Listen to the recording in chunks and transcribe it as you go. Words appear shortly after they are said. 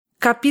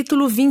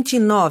Capítulo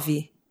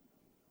 29.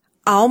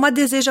 A alma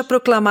deseja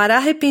proclamar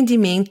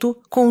arrependimento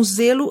com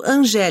zelo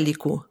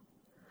angélico.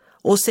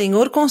 O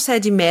Senhor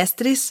concede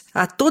mestres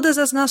a todas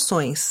as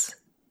nações.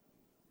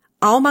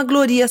 A alma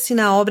gloria-se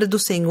na obra do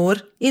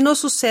Senhor e no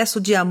sucesso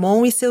de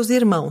Amon e seus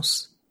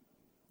irmãos.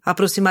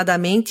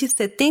 Aproximadamente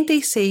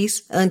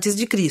 76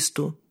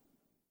 a.C.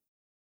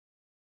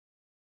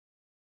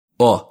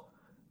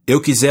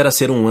 Eu quisera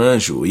ser um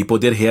anjo e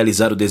poder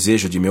realizar o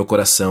desejo de meu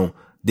coração,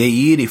 de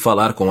ir e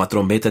falar com a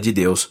trombeta de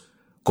Deus,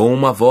 com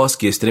uma voz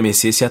que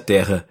estremecesse a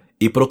terra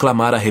e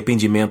proclamar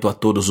arrependimento a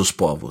todos os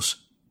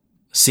povos.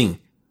 Sim,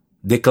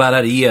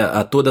 declararia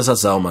a todas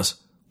as almas,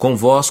 com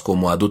voz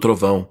como a do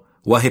trovão,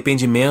 o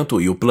arrependimento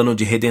e o plano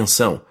de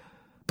redenção,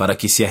 para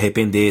que se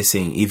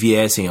arrependessem e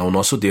viessem ao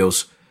nosso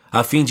Deus,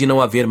 a fim de não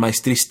haver mais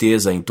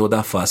tristeza em toda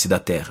a face da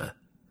terra.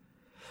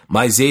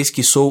 Mas eis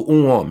que sou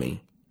um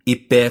homem, e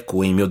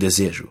peco em meu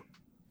desejo,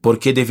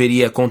 porque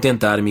deveria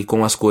contentar-me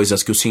com as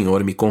coisas que o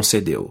Senhor me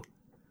concedeu.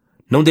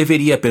 Não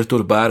deveria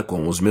perturbar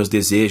com os meus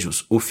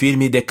desejos o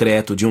firme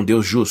decreto de um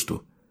Deus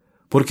justo,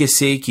 porque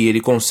sei que Ele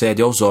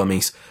concede aos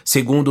homens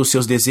segundo os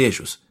seus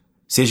desejos,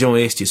 sejam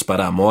estes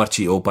para a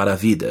morte ou para a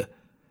vida.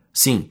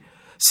 Sim,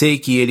 sei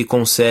que Ele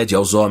concede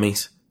aos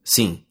homens,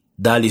 sim,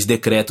 dá-lhes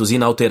decretos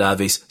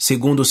inalteráveis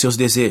segundo os seus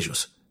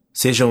desejos,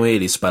 sejam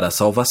eles para a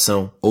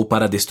salvação ou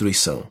para a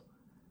destruição.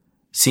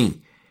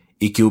 Sim,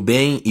 e que o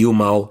bem e o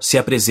mal se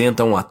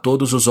apresentam a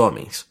todos os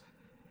homens.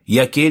 E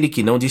aquele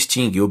que não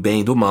distingue o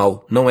bem do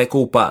mal não é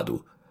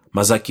culpado,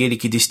 mas aquele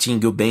que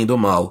distingue o bem do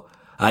mal,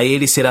 a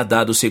ele será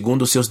dado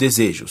segundo os seus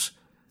desejos.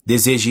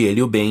 Deseje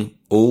ele o bem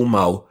ou o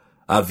mal,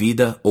 a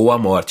vida ou a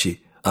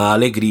morte, a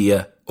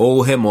alegria ou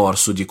o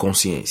remorso de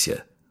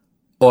consciência.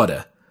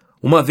 Ora,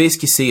 uma vez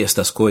que sei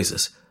estas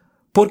coisas,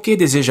 por que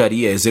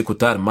desejaria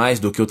executar mais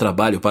do que o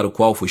trabalho para o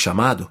qual fui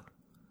chamado?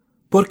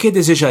 Por que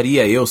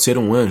desejaria eu ser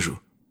um anjo,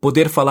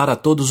 poder falar a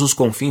todos os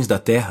confins da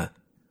terra?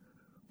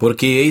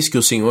 Porque eis que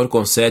o Senhor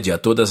concede a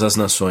todas as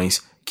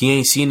nações que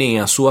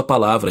ensinem a sua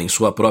palavra em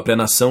sua própria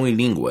nação e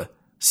língua,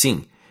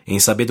 sim, em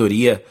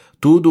sabedoria,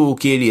 tudo o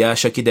que ele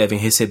acha que devem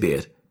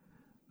receber.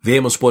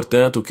 Vemos,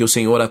 portanto, que o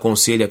Senhor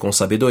aconselha com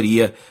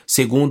sabedoria,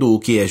 segundo o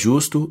que é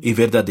justo e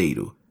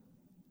verdadeiro.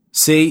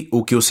 Sei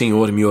o que o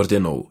Senhor me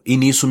ordenou, e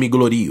nisso me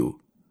glorio.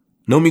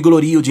 Não me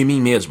glorio de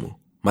mim mesmo,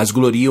 mas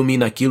glorio-me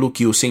naquilo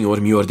que o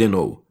Senhor me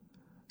ordenou.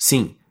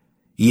 Sim,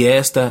 e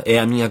esta é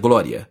a minha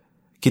glória,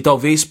 que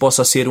talvez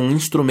possa ser um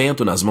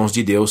instrumento nas mãos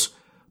de Deus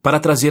para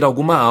trazer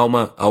alguma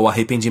alma ao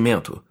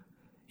arrependimento.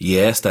 E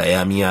esta é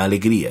a minha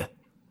alegria.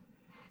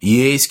 E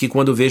eis que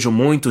quando vejo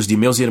muitos de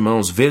meus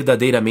irmãos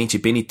verdadeiramente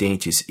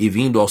penitentes e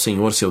vindo ao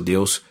Senhor seu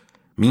Deus,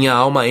 minha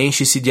alma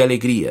enche-se de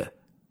alegria.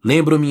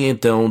 Lembro-me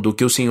então do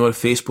que o Senhor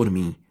fez por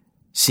mim.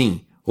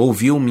 Sim,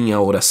 ouviu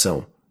minha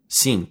oração.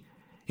 Sim,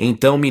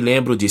 então me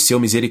lembro de seu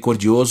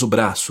misericordioso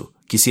braço,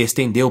 que se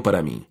estendeu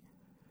para mim.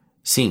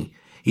 Sim,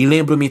 e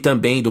lembro-me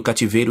também do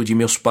cativeiro de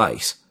meus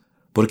pais,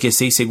 porque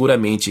sei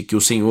seguramente que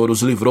o Senhor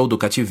os livrou do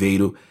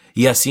cativeiro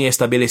e assim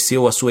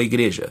estabeleceu a sua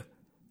igreja.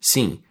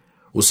 Sim,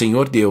 o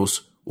Senhor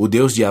Deus, o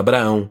Deus de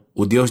Abraão,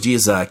 o Deus de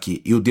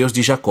Isaque e o Deus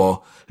de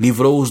Jacó,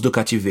 livrou-os do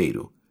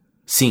cativeiro.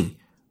 Sim,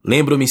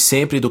 lembro-me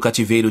sempre do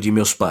cativeiro de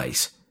meus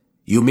pais.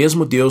 E o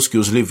mesmo Deus que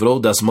os livrou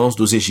das mãos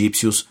dos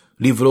egípcios,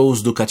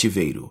 livrou-os do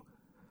cativeiro.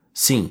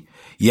 Sim,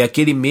 e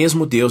aquele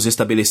mesmo Deus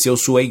estabeleceu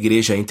sua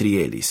igreja entre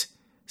eles.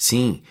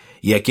 Sim,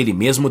 e aquele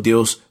mesmo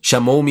Deus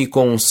chamou-me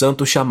com um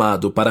santo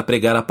chamado para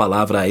pregar a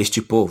palavra a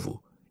este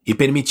povo, e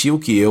permitiu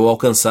que eu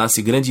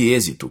alcançasse grande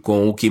êxito,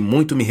 com o que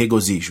muito me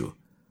regozijo.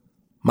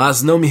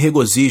 Mas não me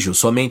regozijo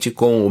somente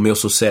com o meu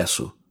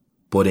sucesso.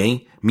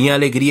 Porém, minha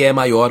alegria é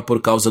maior por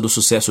causa do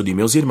sucesso de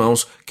meus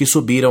irmãos que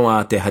subiram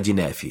à terra de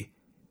Nefe.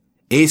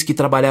 Eis que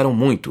trabalharam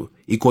muito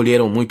e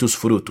colheram muitos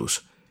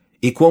frutos,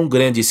 e quão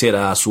grande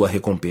será a sua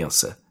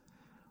recompensa.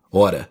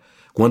 Ora,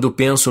 quando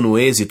penso no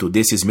êxito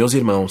desses meus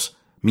irmãos,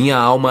 minha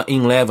alma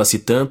enleva-se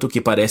tanto que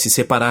parece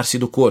separar-se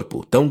do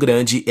corpo, tão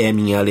grande é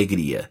minha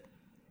alegria.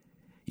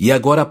 E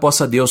agora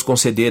possa Deus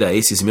conceder a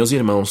esses meus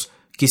irmãos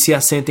que se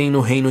assentem no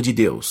reino de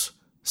Deus,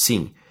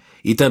 sim,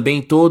 e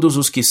também todos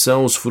os que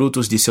são os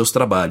frutos de seus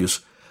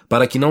trabalhos,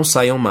 para que não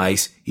saiam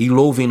mais e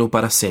louvem-no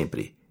para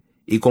sempre.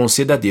 E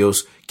conceda a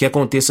Deus que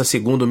aconteça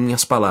segundo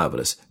minhas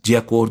palavras, de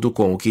acordo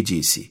com o que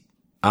disse.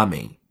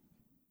 Amém.